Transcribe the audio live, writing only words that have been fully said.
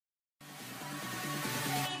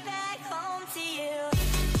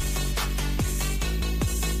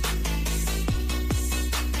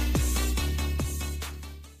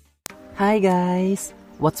Hi guys!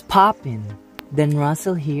 What's poppin'?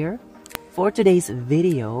 Denrussel here. For today's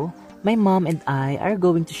video, my mom and I are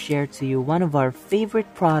going to share to you one of our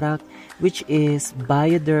favorite product, which is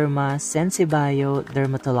Bioderma Sensibio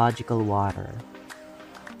Dermatological Water.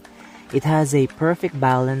 It has a perfect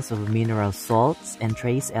balance of mineral salts and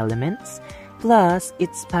trace elements, plus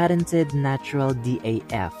its patented natural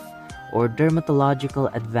DAF, or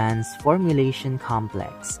Dermatological Advanced Formulation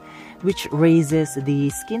Complex, which raises the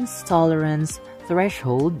skin's tolerance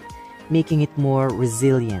threshold, making it more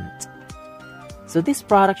resilient. So this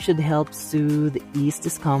product should help soothe, ease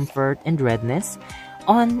discomfort and redness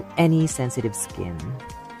on any sensitive skin.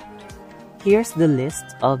 Here's the list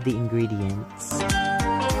of the ingredients.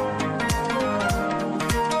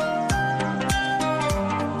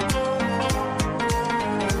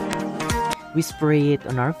 We spray it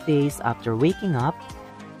on our face after waking up,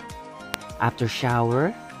 after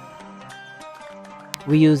shower.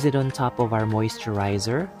 We use it on top of our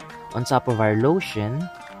moisturizer, on top of our lotion,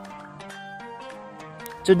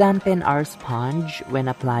 to dampen our sponge when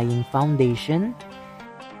applying foundation,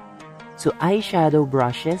 to eyeshadow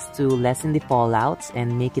brushes to lessen the fallouts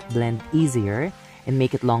and make it blend easier and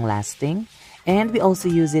make it long-lasting, and we also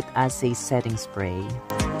use it as a setting spray.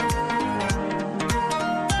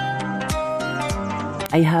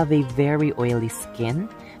 I have a very oily skin,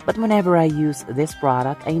 but whenever I use this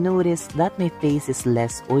product, I notice that my face is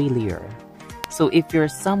less oilier. So if you're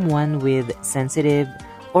someone with sensitive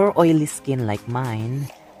or oily skin like mine,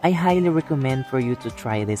 I highly recommend for you to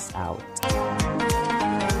try this out.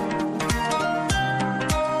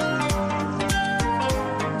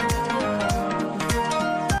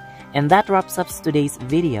 And that wraps up today's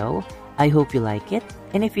video. I hope you like it,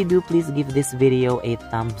 and if you do, please give this video a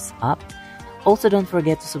thumbs up. Also, don't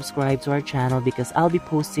forget to subscribe to our channel because I'll be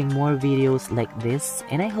posting more videos like this,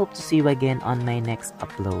 and I hope to see you again on my next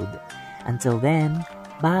upload. Until then,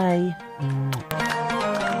 bye!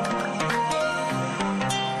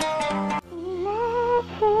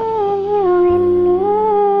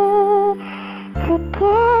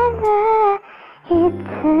 Together,